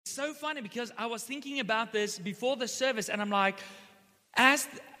so funny because I was thinking about this before the service, and I'm like, as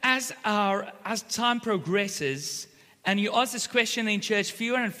time progresses, and you ask this question in church,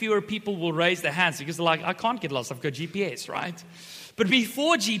 fewer and fewer people will raise their hands because they're like, I can't get lost, I've got GPS, right? But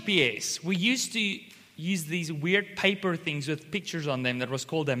before GPS, we used to use these weird paper things with pictures on them that was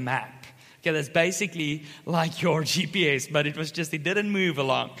called a map. Okay, that's basically like your GPS, but it didn't move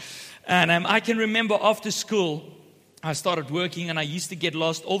along. And I can remember after school, I started working and I used to get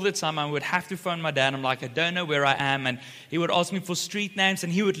lost all the time. I would have to phone my dad. I'm like, I don't know where I am. And he would ask me for street names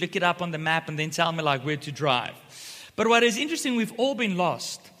and he would look it up on the map and then tell me like where to drive. But what is interesting, we've all been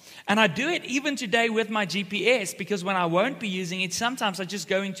lost. And I do it even today with my GPS because when I won't be using it, sometimes I just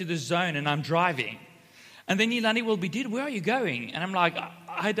go into the zone and I'm driving. And then Yolandi will be, dude, where are you going? And I'm like,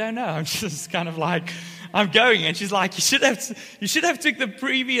 I don't know. I'm just kind of like, I'm going. And she's like, you should have took the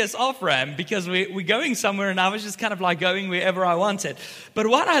previous off-ramp because we're going somewhere. And I was just kind of like going wherever I wanted. But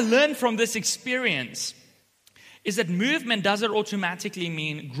what I learned from this experience is that movement doesn't automatically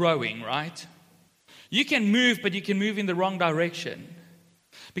mean growing, right? You can move, but you can move in the wrong direction.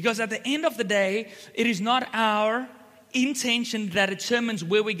 Because at the end of the day, it is not our intention that determines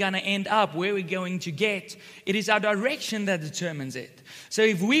where we're going to end up, where we're going to get. It is our direction that determines it. So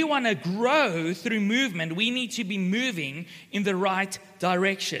if we want to grow through movement, we need to be moving in the right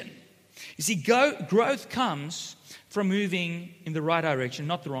direction. You see, growth comes from moving in the right direction,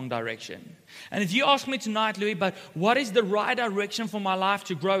 not the wrong direction. And if you ask me tonight, Louis, but what is the right direction for my life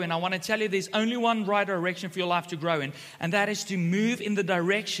to grow in? I want to tell you there's only one right direction for your life to grow in, and that is to move in the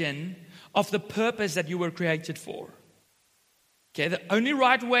direction of the purpose that you were created for. Okay, the only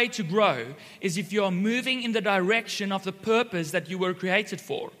right way to grow is if you are moving in the direction of the purpose that you were created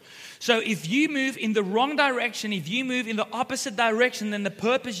for. So if you move in the wrong direction, if you move in the opposite direction than the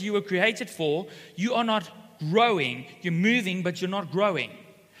purpose you were created for, you are not growing. You're moving, but you're not growing.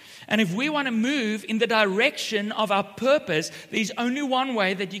 And if we want to move in the direction of our purpose, there's only one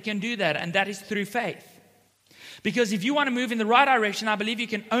way that you can do that, and that is through faith. Because if you want to move in the right direction, I believe you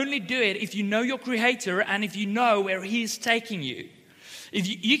can only do it if you know your Creator and if you know where He's taking you.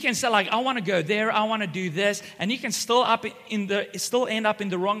 If you can say like, I want to go there, I want to do this, and you can still end up in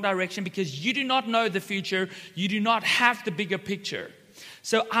the wrong direction because you do not know the future, you do not have the bigger picture.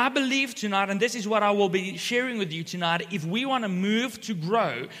 So I believe tonight, and this is what I will be sharing with you tonight, if we want to move to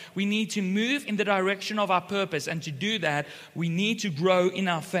grow, we need to move in the direction of our purpose. And to do that, we need to grow in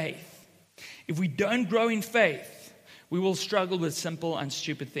our faith. If we don't grow in faith, we will struggle with simple and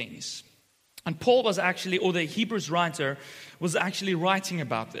stupid things. And Paul was actually, or the Hebrews writer, was actually writing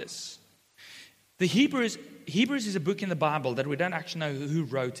about this. The Hebrews is a book in the Bible that we don't actually know who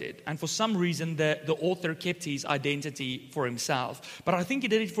wrote it. And for some reason, the author kept his identity for himself. But I think he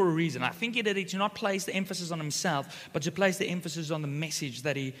did it for a reason. I think he did it to not place the emphasis on himself, but to place the emphasis on the message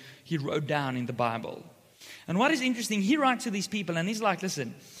that he wrote down in the Bible. And what is interesting, he writes to these people and he's like,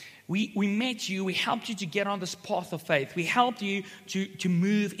 listen, we met you, we helped you to get on this path of faith. We helped you to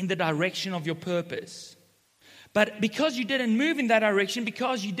move in the direction of your purpose. But because you didn't move in that direction,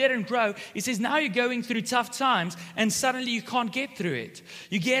 because you didn't grow, he says now you're going through tough times and suddenly you can't get through it.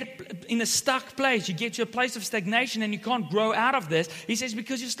 You get in a stuck place, you get to a place of stagnation and you can't grow out of this. He says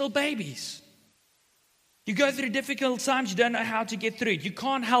because you're still babies. You go through difficult times, you don't know how to get through it. You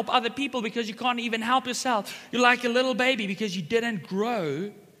can't help other people because you can't even help yourself. You're like a little baby because you didn't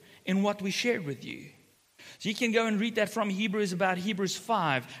grow in what we shared with you. So you can go and read that from Hebrews about Hebrews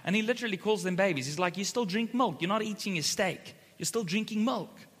 5. And he literally calls them babies. He's like, you still drink milk. You're not eating a steak. You're still drinking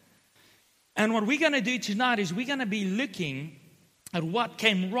milk. And what we're going to do tonight is we're going to be looking at what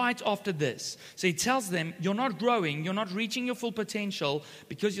came right after this. So he tells them, you're not growing. You're not reaching your full potential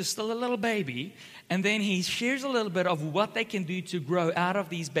because you're still a little baby. And then he shares a little bit of what they can do to grow out of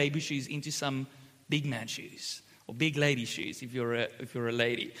these baby shoes into some big man shoes. Or big lady shoes if you're a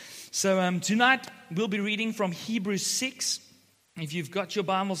lady. So tonight we'll be reading from Hebrews 6. If you've got your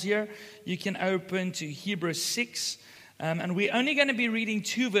Bibles here, you can open to Hebrews 6. And we're only going to be reading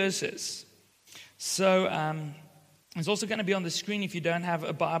 2 verses. So it's also going to be on the screen if you don't have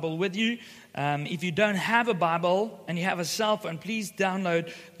a Bible with you. If you don't have a Bible and you have a cell phone, please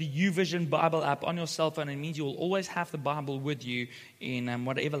download the YouVersion Bible app on your cell phone. It means you will always have the Bible with you in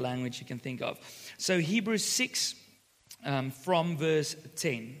whatever language you can think of. So Hebrews 6 from verse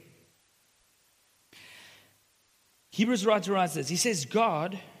 10. Hebrews writer writes this. He says,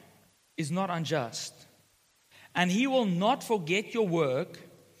 God is not unjust, and He will not forget your work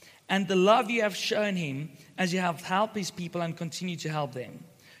and the love you have shown Him as you have helped His people and continue to help them.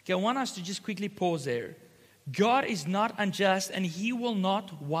 Okay, I want us to just quickly pause there. God is not unjust, and He will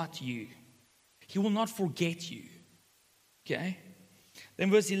not what you. He will not forget you. Okay? Then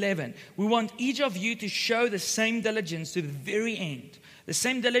verse 11, we want each of you to show the same diligence to the very end. The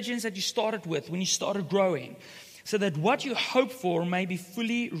same diligence that you started with when you started growing, so that what you hope for may be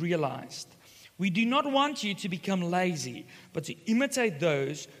fully realized. We do not want you to become lazy, but to imitate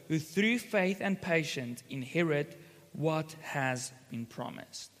those who through faith and patience inherit what has been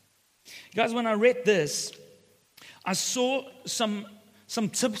promised. Guys, when I read this, I saw some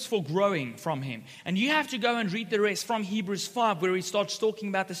tips for growing from him. And you have to go and read the rest from Hebrews 5, where he starts talking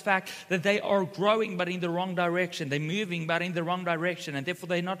about this fact that they are growing but in the wrong direction. They're moving but in the wrong direction, and therefore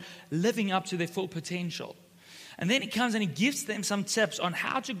they're not living up to their full potential. And then he comes and he gives them some tips on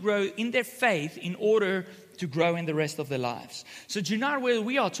how to grow in their faith in order to grow in the rest of their lives. So tonight, where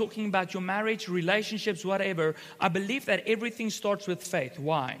we are talking about your marriage, relationships, whatever, I believe that everything starts with faith.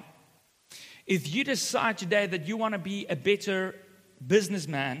 Why? If you decide today that you want to be a better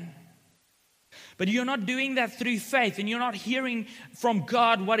businessman, but you're not doing that through faith, and you're not hearing from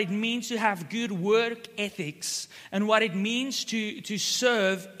God what it means to have good work ethics and what it means to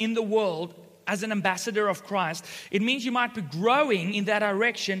serve in the world as an ambassador of Christ, it means you might be growing in that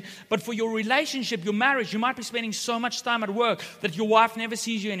direction, but for your relationship, your marriage, you might be spending so much time at work that your wife never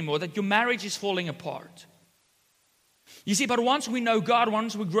sees you anymore, that your marriage is falling apart. You see, but once we know God,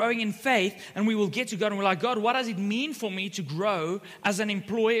 once we're growing in faith, and we will get to God, and we're like, God, what does it mean for me to grow as an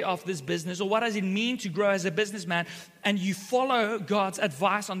employee of this business? Or what does it mean to grow as a businessman? And you follow God's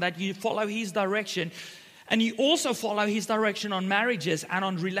advice on that. You follow His direction. And you also follow His direction on marriages and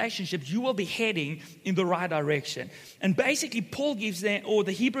on relationships. You will be heading in the right direction. And basically, Paul gives them, or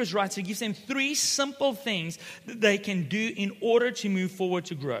the Hebrews writer gives them 3 simple things that they can do in order to move forward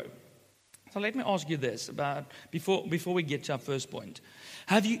to grow. So let me ask you this about before we get to our first point.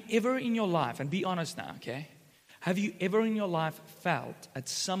 Have you ever in your life, and be honest now, okay? Have you ever in your life felt at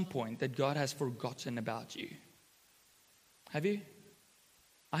some point that God has forgotten about you? Have you?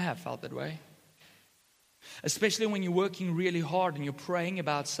 I have felt that way. Especially when you're working really hard and you're praying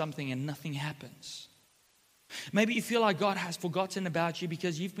about something and nothing happens. Maybe you feel like God has forgotten about you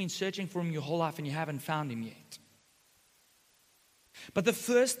because you've been searching for Him your whole life and you haven't found Him yet. But the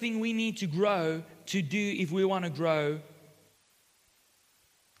first thing we need to grow to do if we want to grow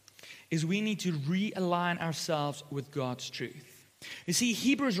is we need to realign ourselves with God's truth. You see,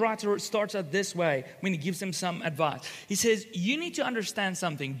 Hebrews writer starts out this way when he gives them some advice. He says, you need to understand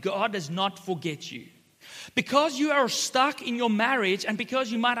something. God does not forget you. Because you are stuck in your marriage and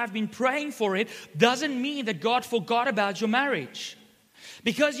because you might have been praying for it, doesn't mean that God forgot about your marriage.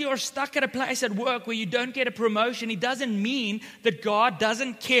 Because you are stuck at a place at work where you don't get a promotion, it doesn't mean that God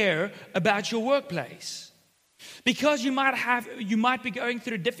doesn't care about your workplace. Because you might be going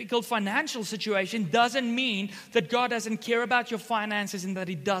through a difficult financial situation, doesn't mean that God doesn't care about your finances and that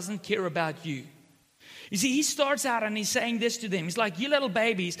He doesn't care about you. You see, he starts out and he's saying this to them. He's like, you little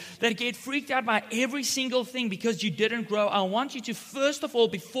babies that get freaked out by every single thing because you didn't grow. I want you to, first of all,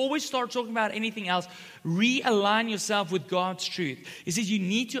 before we start talking about anything else, realign yourself with God's truth. He says you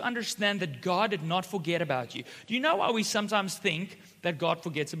need to understand that God did not forget about you. Do you know why we sometimes think that God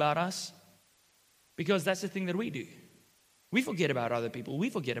forgets about us? Because that's the thing that we do. We forget about other people. We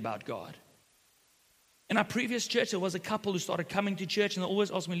forget about God. In our previous church, there was a couple who started coming to church and they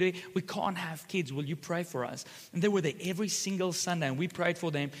always asked me, Louis, we can't have kids. Will you pray for us? And they were there every single Sunday and we prayed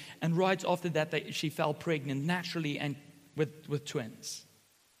for them. And right after that, she fell pregnant naturally and with twins.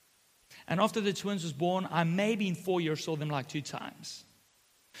 And after the twins was born, I maybe in 4 years saw them like 2 times.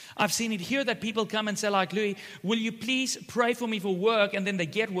 I've seen it here that people come and say like, Louis, will you please pray for me for work? And then they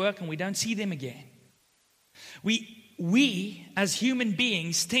get work and we don't see them again. We, as human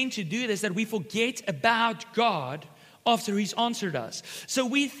beings, tend to do this, that we forget about God after He's answered us. So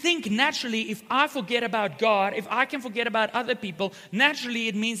we think naturally, if I forget about God, if I can forget about other people, naturally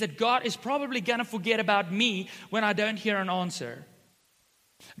it means that God is probably going to forget about me when I don't hear an answer.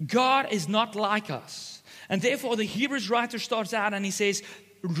 God is not like us. And therefore the Hebrews writer starts out and he says,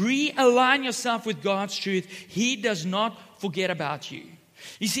 realign yourself with God's truth. He does not forget about you.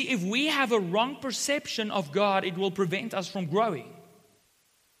 You see, if we have a wrong perception of God, it will prevent us from growing.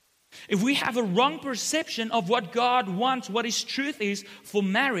 If we have a wrong perception of what God wants, what His truth is for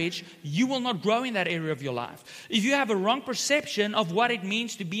marriage, you will not grow in that area of your life. If you have a wrong perception of what it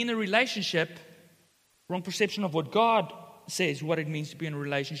means to be in a relationship, wrong perception of what God says what it means to be in a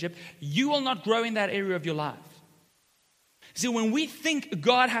relationship, you will not grow in that area of your life. See, when we think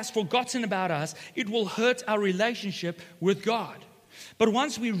God has forgotten about us, it will hurt our relationship with God. But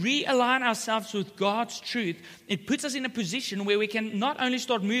once we realign ourselves with God's truth, it puts us in a position where we can not only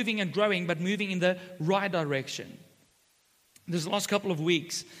start moving and growing, but moving in the right direction. This last couple of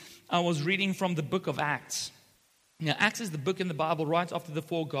weeks, I was reading from the book of Acts. Now, Acts is the book in the Bible right after the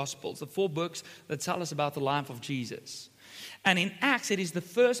 4 Gospels, the 4 books that tell us about the life of Jesus. And in Acts, it is the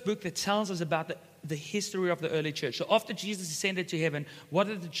first book that tells us about the history of the early church. So after Jesus ascended to heaven, what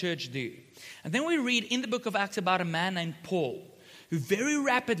did the church do? And then we read in the book of Acts about a man named Paul, who very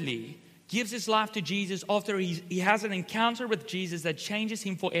rapidly gives his life to Jesus after he has an encounter with Jesus that changes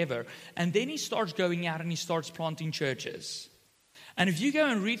him forever. And then he starts going out and he starts planting churches. And if you go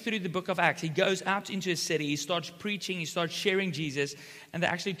and read through the book of Acts, he goes out into a city, he starts preaching, he starts sharing Jesus, and they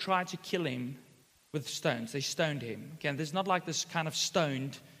actually tried to kill him with stones. They stoned him. Okay, and there's not like this kind of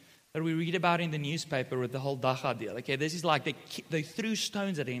stoned that we read about in the newspaper with the whole Dacha deal. Okay, this is like they threw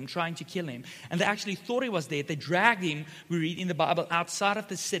stones at him, trying to kill him. And they actually thought he was dead. They dragged him, we read in the Bible, outside of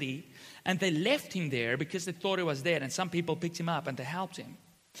the city, and they left him there because they thought he was dead. And some people picked him up and they helped him.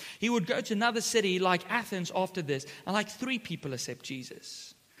 He would go to another city like Athens after this, and like 3 people accept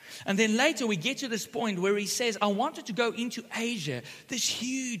Jesus. And then later we get to this point where he says, I wanted to go into Asia, this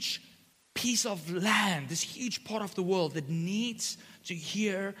huge piece of land, this huge part of the world that needs to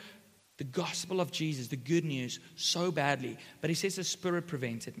hear the gospel of Jesus, the good news, so badly. But he says the Spirit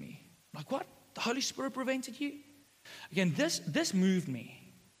prevented me. I'm like, what? The Holy Spirit prevented you? Again, this moved me.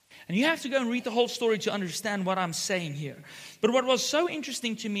 And you have to go and read the whole story to understand what I'm saying here. But what was so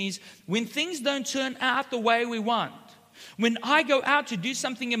interesting to me is when things don't turn out the way we want, when I go out to do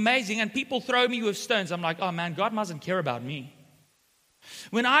something amazing and people throw me with stones, I'm like, oh man, God mustn't care about me.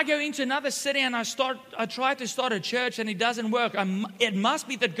 When I go into another city and I try to start a church and it doesn't work, it must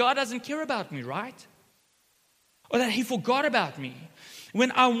be that God doesn't care about me, right? Or that He forgot about me.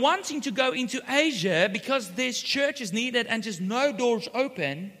 When I'm wanting to go into Asia because there's churches needed and just no doors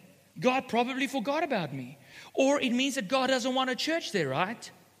open, God probably forgot about me. Or it means that God doesn't want a church there,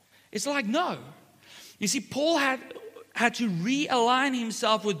 right? It's like, no. You see, Paul had to realign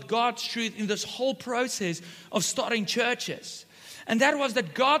himself with God's truth in this whole process of starting churches. And that was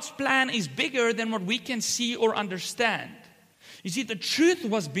that God's plan is bigger than what we can see or understand. You see, the truth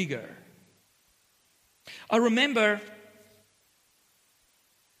was bigger. I remember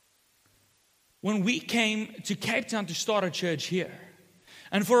when we came to Cape Town to start a church here.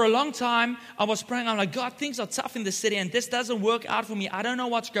 And for a long time, I was praying, I'm like, God, things are tough in the city and this doesn't work out for me. I don't know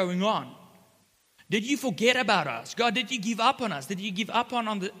what's going on. Did you forget about us? God, did you give up on us? Did you give up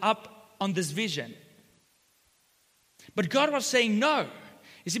on this vision? But God was saying no.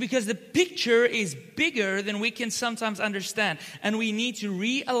 You see, because the picture is bigger than we can sometimes understand. And we need to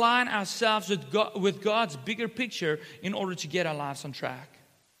realign ourselves with God's bigger picture in order to get our lives on track.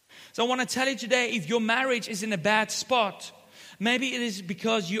 So I want to tell you today, if your marriage is in a bad spot, maybe it is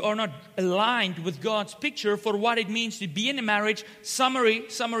because you are not aligned with God's picture for what it means to be in a marriage.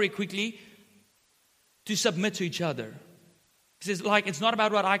 Summary quickly, to submit to each other. He says, like, it's not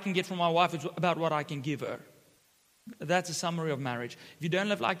about what I can get from my wife, it's about what I can give her. That's a summary of marriage. If you don't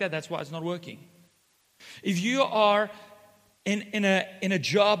live like that, that's why it's not working. If you are in a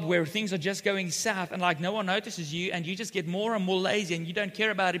job where things are just going south and like no one notices you and you just get more and more lazy and you don't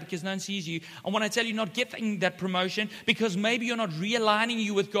care about it because no one sees you, I want to tell you, not getting that promotion because maybe you're not realigning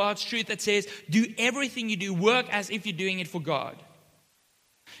you with God's truth that says do everything you do, work as if you're doing it for God.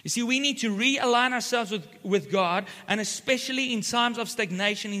 You see, we need to realign ourselves with God, and especially in times of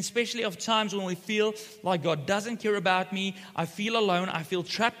stagnation, especially of times when we feel like God doesn't care about me, I feel alone, I feel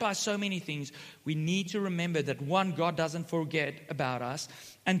trapped by so many things. We need to remember that 1, God doesn't forget about us,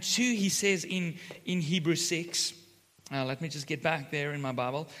 and 2, He says in Hebrews 6, let me just get back there in my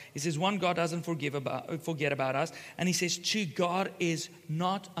Bible. He says, 1, God doesn't forget about us, and He says 2, God is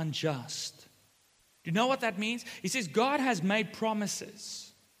not unjust. Do you know what that means? He says God has made promises.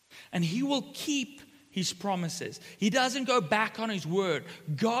 And He will keep His promises. He doesn't go back on His word.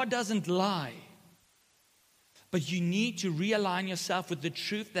 God doesn't lie. But you need to realign yourself with the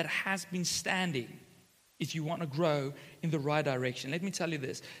truth that has been standing if you want to grow in the right direction. Let me tell you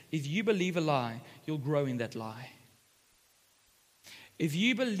this. If you believe a lie, you'll grow in that lie. If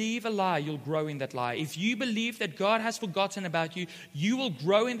you believe a lie, you'll grow in that lie. If you believe that God has forgotten about you, you will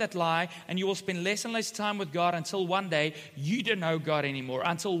grow in that lie and you will spend less and less time with God until one day you don't know God anymore,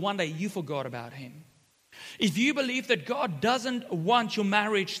 until one day you forgot about Him. If you believe that God doesn't want your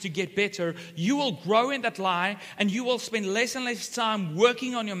marriage to get better, you will grow in that lie and you will spend less and less time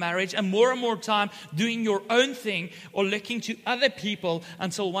working on your marriage and more time doing your own thing or looking to other people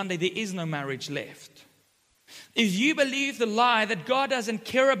until one day there is no marriage left. If you believe the lie that God doesn't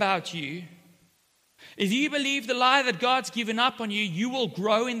care about you, if you believe the lie that God's given up on you, you will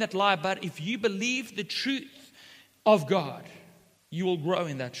grow in that lie. But if you believe the truth of God, you will grow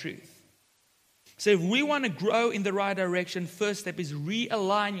in that truth. So if we want to grow in the right direction, first step is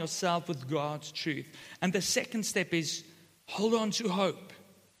realign yourself with God's truth. And the second step is hold on to hope.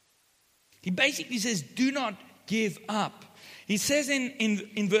 He basically says, do not give up. He says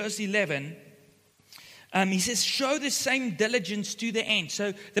in verse 11, he says, show the same diligence to the end.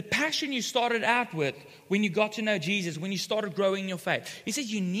 So the passion you started out with when you got to know Jesus, when you started growing in your faith, he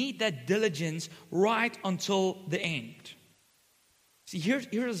says you need that diligence right until the end. See, here's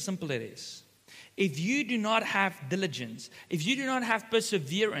how simple it is. If you do not have diligence, if you do not have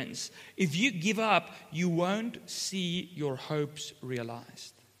perseverance, if you give up, you won't see your hopes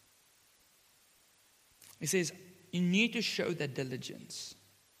realized. He says you need to show that diligence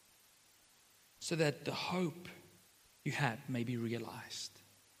so that the hope you have may be realized.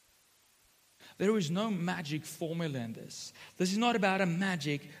 There is no magic formula in this. This is not about a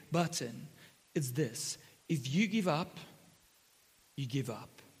magic button. It's this. If you give up, you give up.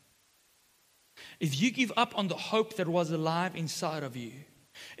 If you give up on the hope that was alive inside of you,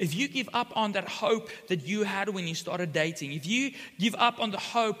 if you give up on that hope that you had when you started dating, if you give up on the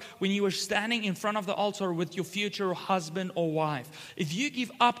hope when you were standing in front of the altar with your future husband or wife, if you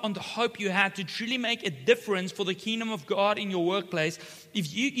give up on the hope you had to truly make a difference for the kingdom of God in your workplace,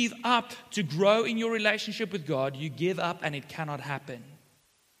 if you give up to grow in your relationship with God, you give up and it cannot happen.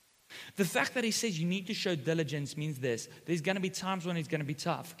 The fact that he says you need to show diligence means this. There's going to be times when it's going to be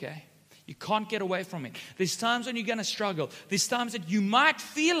tough, okay? You can't get away from it. There's times when you're going to struggle. There's times that you might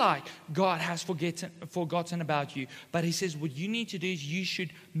feel like God has forgotten about you. But he says what you need to do is you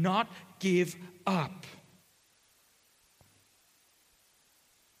should not give up.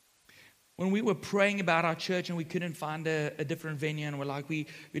 When we were praying about our church and we couldn't find a different venue and we're like, we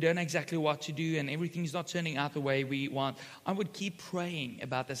don't know exactly what to do and everything's not turning out the way we want, I would keep praying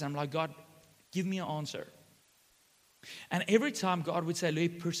about this. I'm like, God, give me an answer. And every time God would say, Louis,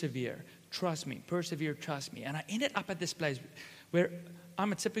 persevere, trust me, persevere, trust me. And I ended up at this place where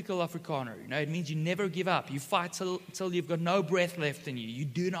I'm a typical Afrikaner. You know, it means you never give up. You fight till you've got no breath left in you. You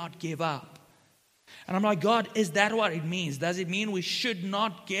do not give up. And I'm like, God, is that what it means? Does it mean we should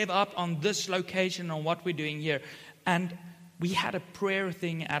not give up on this location, on what we're doing here? And we had a prayer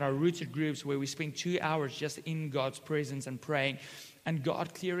thing at our rooted groups where we spent 2 hours just in God's presence and praying. And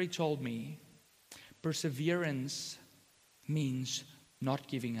God clearly told me, perseverance means not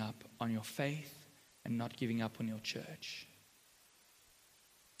giving up on your faith and not giving up on your church.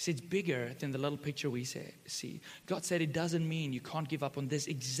 See, it's bigger than the little picture we see. God said it doesn't mean you can't give up on this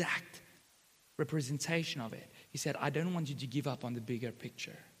exact representation of it. He said, I don't want you to give up on the bigger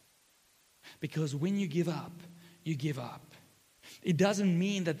picture. Because when you give up, you give up. It doesn't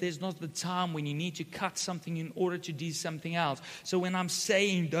mean that there's not the time when you need to cut something in order to do something else. So when I'm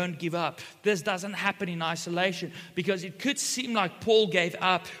saying don't give up, this doesn't happen in isolation, because it could seem like Paul gave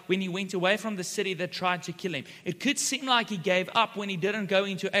up when he went away from the city that tried to kill him. It could seem like he gave up when he didn't go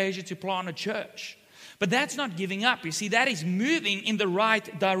into Asia to plant a church. But that's not giving up. You see, that is moving in the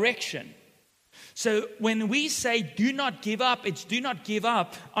right direction. So when we say do not give up, it's do not give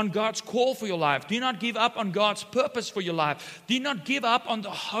up on God's call for your life. Do not give up on God's purpose for your life. Do not give up on the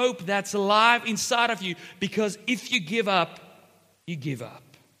hope that's alive inside of you, because if you give up, you give up.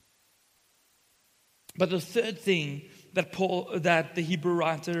 But the third thing that the Hebrew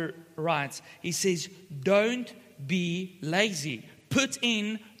writer writes, he says, don't be lazy. Put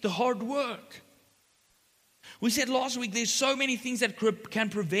in the hard work. We said last week there's so many things that can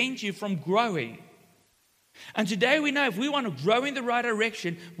prevent you from growing. And today we know if we want to grow in the right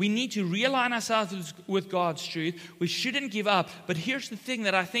direction, we need to realign ourselves with God's truth. We shouldn't give up. But here's the thing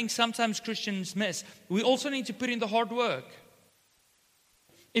that I think sometimes Christians miss. We also need to put in the hard work.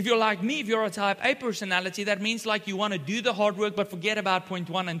 If you're like me, if you're a type A personality, that means like you want to do the hard work but forget about point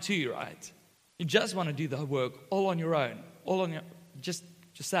 1 and 2, right? You just want to do the work all on your own, just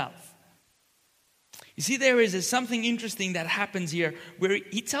yourself. You see, there is something interesting that happens here where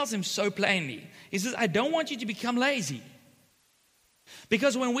he tells him so plainly. He says, I don't want you to become lazy.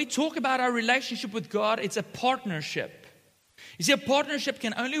 Because when we talk about our relationship with God, it's a partnership. You see, a partnership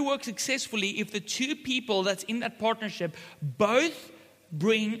can only work successfully if the two people that's in that partnership both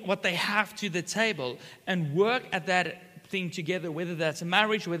bring what they have to the table and work at that thing together, whether that's a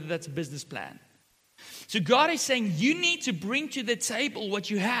marriage, whether that's a business plan. So God is saying, you need to bring to the table what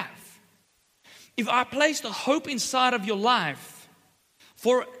you have. If I place the hope inside of your life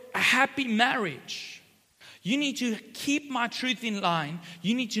for a happy marriage, you need to keep my truth in line.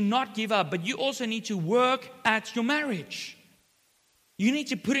 You need to not give up, but you also need to work at your marriage. You need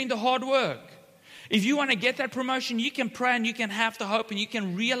to put in the hard work. If you want to get that promotion, you can pray and you can have the hope and you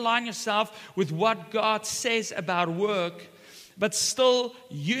can realign yourself with what God says about work. but still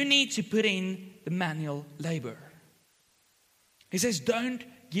you need to put in the manual labor. He says, don't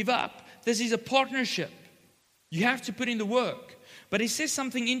give up. This is a partnership. You have to put in the work. But he says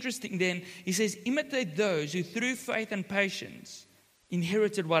something interesting then. He says, imitate those who through faith and patience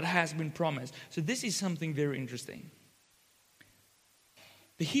inherited what has been promised. So this is something very interesting.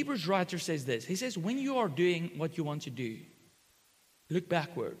 The Hebrews writer says this. He says, when you are doing what you want to do, look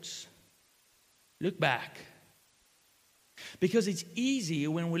backwards. Look back. Because it's easy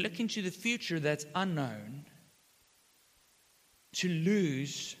when we look into the future that's unknown to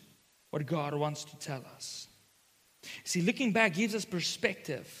lose what God wants to tell us. See, looking back gives us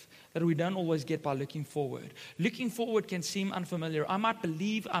perspective that we don't always get by looking forward. Looking forward can seem unfamiliar. I might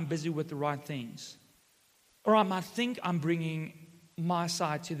believe I'm busy with the right things. Or I might think I'm bringing my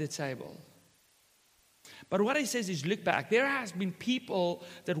side to the table. But what he says is look back. There has been people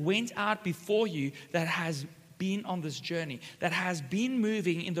that went out before you that has been on this journey, that has been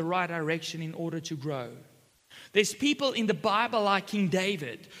moving in the right direction in order to grow. There's people in the Bible like King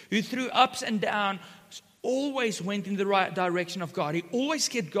David who through ups and downs always went in the right direction of God. He always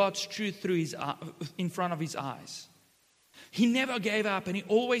kept God's truth through in front of his eyes. He never gave up and he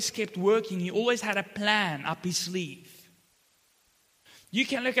always kept working. He always had a plan up his sleeve. You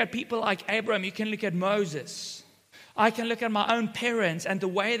can look at people like Abraham. You can look at Moses. I can look at my own parents and the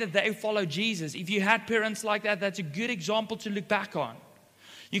way that they follow Jesus. If you had parents like that, that's a good example to look back on.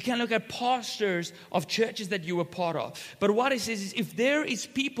 You can look at pastors of churches that you were part of. But what he says is if there is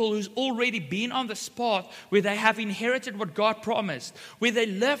people who's already been on the spot where they have inherited what God promised, where they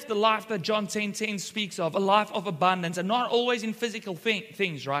live the life that John 10:10 speaks of, a life of abundance, and not always in physical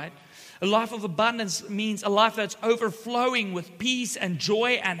things, right? A life of abundance means a life that's overflowing with peace and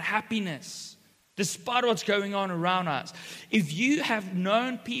joy and happiness, despite what's going on around us. If you have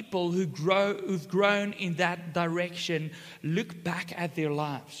known people who've grown in that direction, look back at their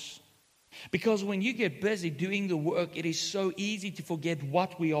lives. Because when you get busy doing the work, it is so easy to forget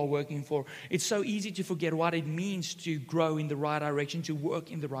what we are working for. It's so easy to forget what it means to grow in the right direction, to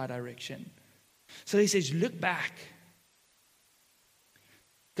work in the right direction. So he says, look back.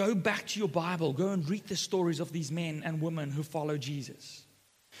 Go back to your Bible. Go and read the stories of these men and women who follow Jesus.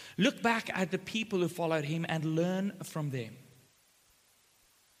 Look back at the people who followed him and learn from them.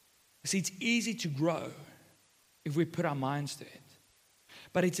 See, it's easy to grow if we put our minds to it.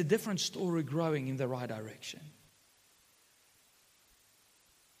 But it's a different story growing in the right direction.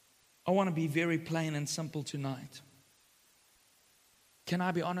 I want to be very plain and simple tonight. Can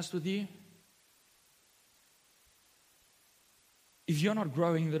I be honest with you? If you're not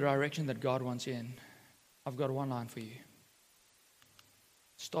growing in the direction that God wants you in, I've got one line for you.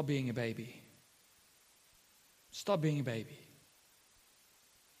 Stop being a baby. Stop being a baby.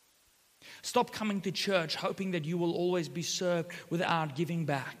 Stop coming to church hoping that you will always be served without giving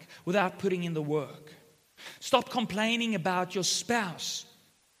back, without putting in the work. Stop complaining about your spouse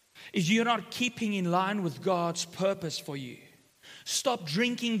if you're not keeping in line with God's purpose for you. Stop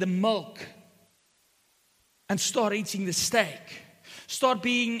drinking the milk and start eating the steak. Start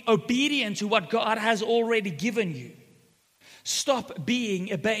being obedient to what God has already given you. Stop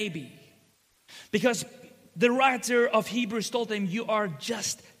being a baby. Because the writer of Hebrews told them, you are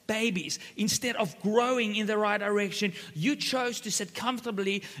just babies. Instead of growing in the right direction, you chose to sit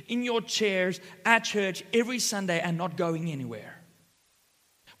comfortably in your chairs at church every Sunday and not going anywhere.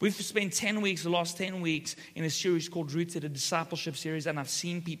 We've spent 10 weeks, the last 10 weeks, in a series called Rooted, a discipleship series, and I've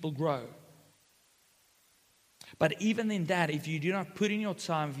seen people grow. But even in that, if you do not put in your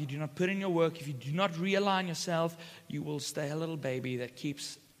time, if you do not put in your work, if you do not realign yourself, you will stay a little baby that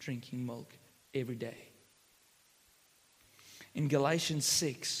keeps drinking milk every day. In Galatians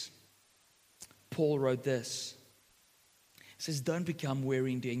 6, Paul wrote this. He says, don't become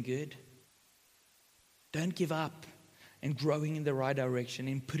weary in doing good. Don't give up in growing in the right direction,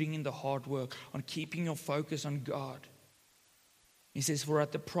 in putting in the hard work, on keeping your focus on God. He says, for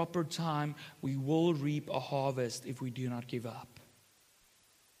at the proper time, we will reap a harvest if we do not give up.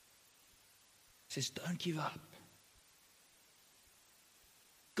 He says, don't give up.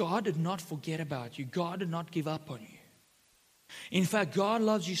 God did not forget about you. God did not give up on you. In fact, God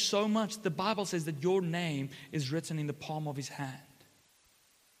loves you so much, the Bible says that your name is written in the palm of his hand.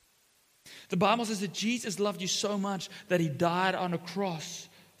 The Bible says that Jesus loved you so much that he died on a cross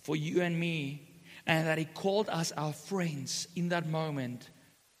for you and me, and that he called us our friends in that moment,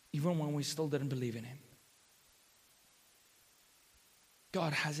 even when we still didn't believe in him.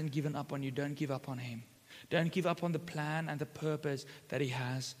 God hasn't given up on you. Don't give up on him. Don't give up on the plan and the purpose that he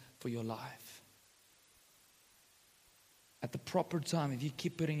has for your life. At the proper time, if you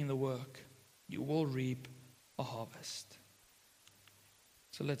keep putting in the work, you will reap a harvest.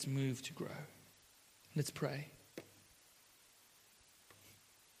 So let's move to grow. Let's pray.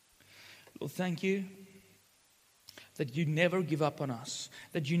 Lord, thank you that you never give up on us,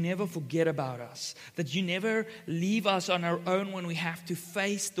 that you never forget about us, that you never leave us on our own when we have to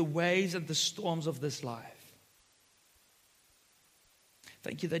face the waves and the storms of this life.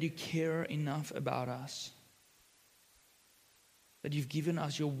 Thank you that you care enough about us, that you've given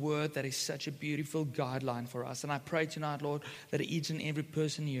us your word that is such a beautiful guideline for us. And I pray tonight, Lord, that each and every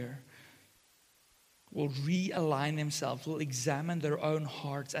person here will realign themselves, will examine their own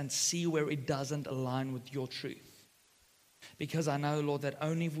hearts and see where it doesn't align with your truth. Because I know, Lord, that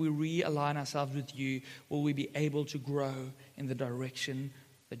only if we realign ourselves with you will we be able to grow in the direction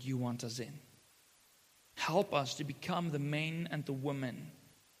that you want us in. Help us to become the men and the women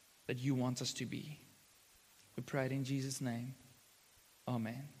that you want us to be. We pray it in Jesus' name.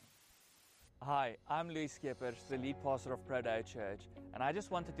 Amen. Hi, I'm Luis Schippers, the lead pastor of Prodeo Church, and I just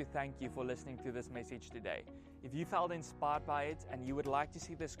wanted to thank you for listening to this message today. If you felt inspired by it and you would like to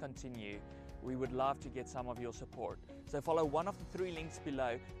see this continue, we would love to get some of your support. So follow one of the 3 links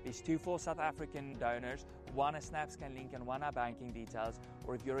below. There's 2 for South African donors, 1 a SnapScan link and 1 our banking details.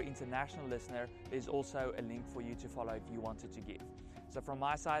 Or if you're an international listener, there's also a link for you to follow if you wanted to give. So from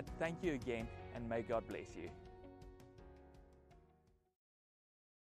my side, thank you again, and may God bless you.